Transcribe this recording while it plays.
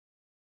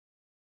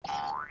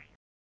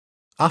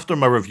After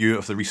my review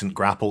of the recent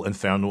Grapple,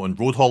 Inferno and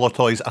Road Hauler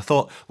toys, I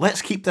thought,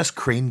 let's keep this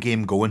crane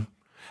game going.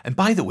 And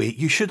by the way,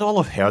 you should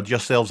all have heard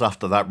yourselves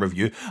after that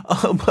review.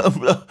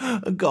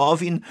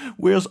 Gavin,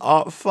 where's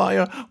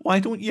Artfire?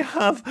 Why don't you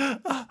have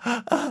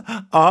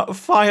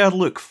Artfire?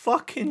 Look,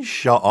 fucking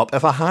shut up.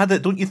 If I had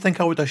it, don't you think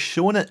I would have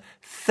shown it?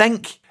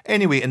 Think!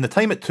 Anyway, in the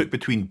time it took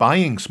between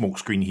buying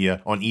Smokescreen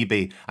here on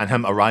eBay and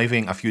him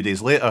arriving a few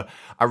days later,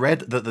 I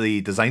read that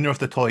the designer of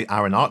the toy,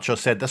 Aaron Archer,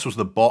 said this was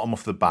the bottom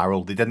of the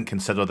barrel. They didn't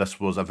consider this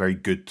was a very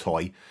good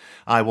toy.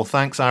 Aye, well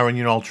thanks Aaron,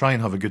 you know, I'll try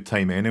and have a good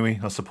time anyway,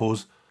 I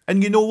suppose.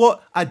 And you know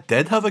what? I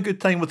did have a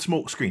good time with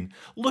Smokescreen.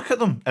 Look at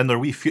them in their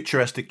wee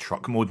futuristic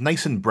truck mode,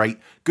 nice and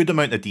bright, good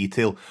amount of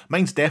detail.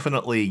 Mine's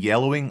definitely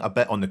yellowing a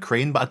bit on the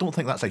crane, but I don't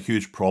think that's a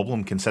huge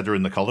problem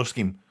considering the colour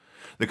scheme.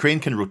 The crane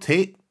can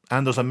rotate,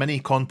 and there's a mini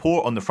con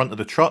port on the front of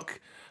the truck.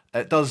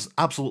 It does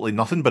absolutely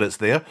nothing, but it's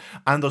there.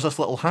 And there's this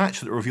little hatch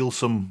that reveals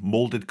some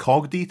moulded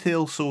cog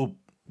detail, so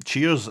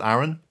cheers,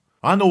 Aaron.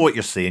 I know what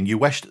you're saying, you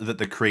wished that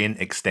the crane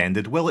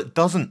extended. Well, it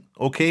doesn't,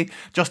 okay?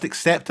 Just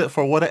accept it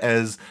for what it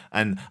is,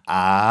 and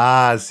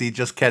see,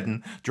 just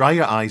kidding. Dry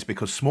your eyes,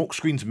 because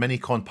Smokescreen's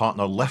mini-con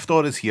partner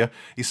Liftor is here.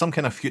 He's some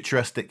kind of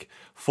futuristic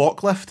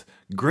forklift.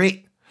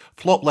 Great.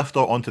 Flop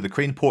Liftor onto the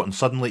crane port and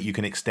suddenly you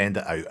can extend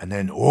it out, and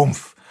then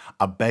oomph!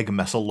 A big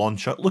missile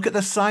launcher. Look at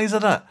the size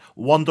of that.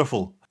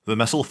 Wonderful. The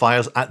missile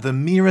fires at the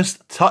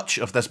merest touch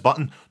of this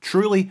button.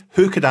 Truly,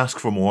 who could ask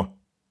for more?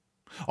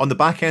 On the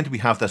back end we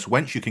have this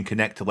winch you can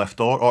connect to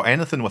Liftor, or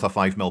anything with a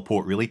 5mm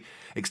port really.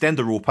 Extend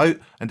the rope out,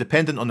 and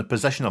dependent on the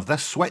position of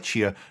this switch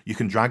here, you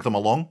can drag them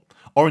along,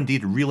 or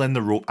indeed reel in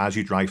the rope as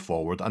you drive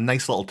forward. A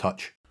nice little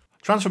touch.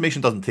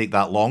 Transformation doesn't take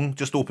that long.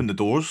 Just open the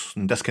doors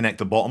and disconnect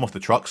the bottom of the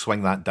truck,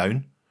 swing that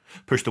down.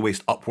 Push the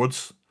waist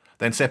upwards,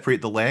 then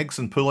separate the legs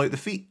and pull out the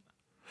feet.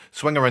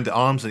 Swing around the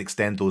arms and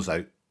extend those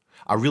out.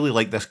 I really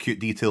like this cute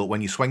detail.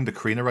 When you swing the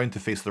crane around to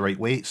face the right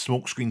way,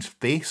 Smokescreen's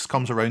face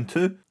comes around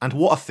too. And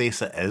what a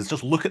face it is.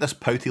 Just look at this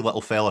pouty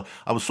little fella.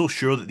 I was so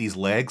sure that these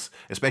legs,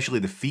 especially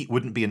the feet,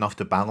 wouldn't be enough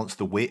to balance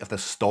the weight of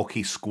this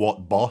stocky,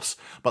 squat boss,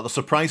 but they're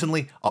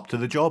surprisingly up to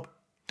the job.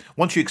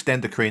 Once you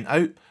extend the crane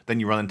out, then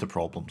you run into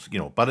problems, you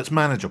know, but it's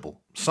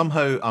manageable.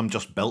 Somehow I'm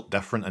just built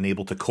different and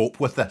able to cope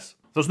with this.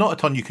 There's not a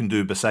ton you can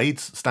do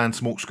besides stand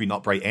Smokescreen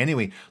upright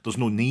anyway. There's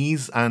no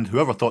knees, and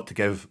whoever thought to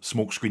give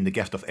Smokescreen the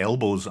gift of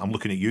elbows, I'm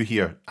looking at you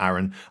here,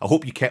 Aaron. I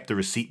hope you kept the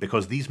receipt,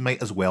 because these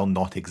might as well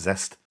not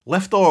exist.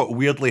 Liftor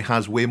weirdly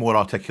has way more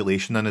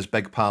articulation than his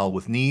big pal,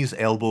 with knees,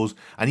 elbows,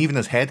 and even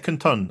his head can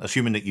turn,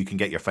 assuming that you can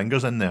get your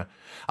fingers in there.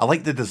 I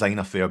like the design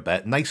a fair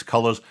bit, nice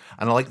colours,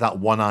 and I like that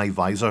one-eye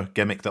visor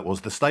gimmick that was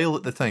the style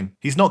at the time.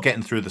 He's not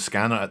getting through the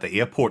scanner at the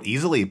airport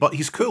easily, but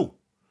he's cool.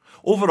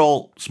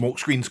 Overall,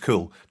 Smokescreen's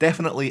cool.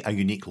 Definitely a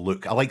unique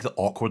look. I like the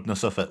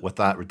awkwardness of it, with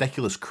that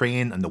ridiculous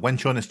crane and the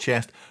winch on his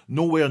chest.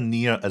 Nowhere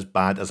near as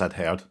bad as I'd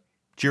heard.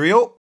 Cheerio!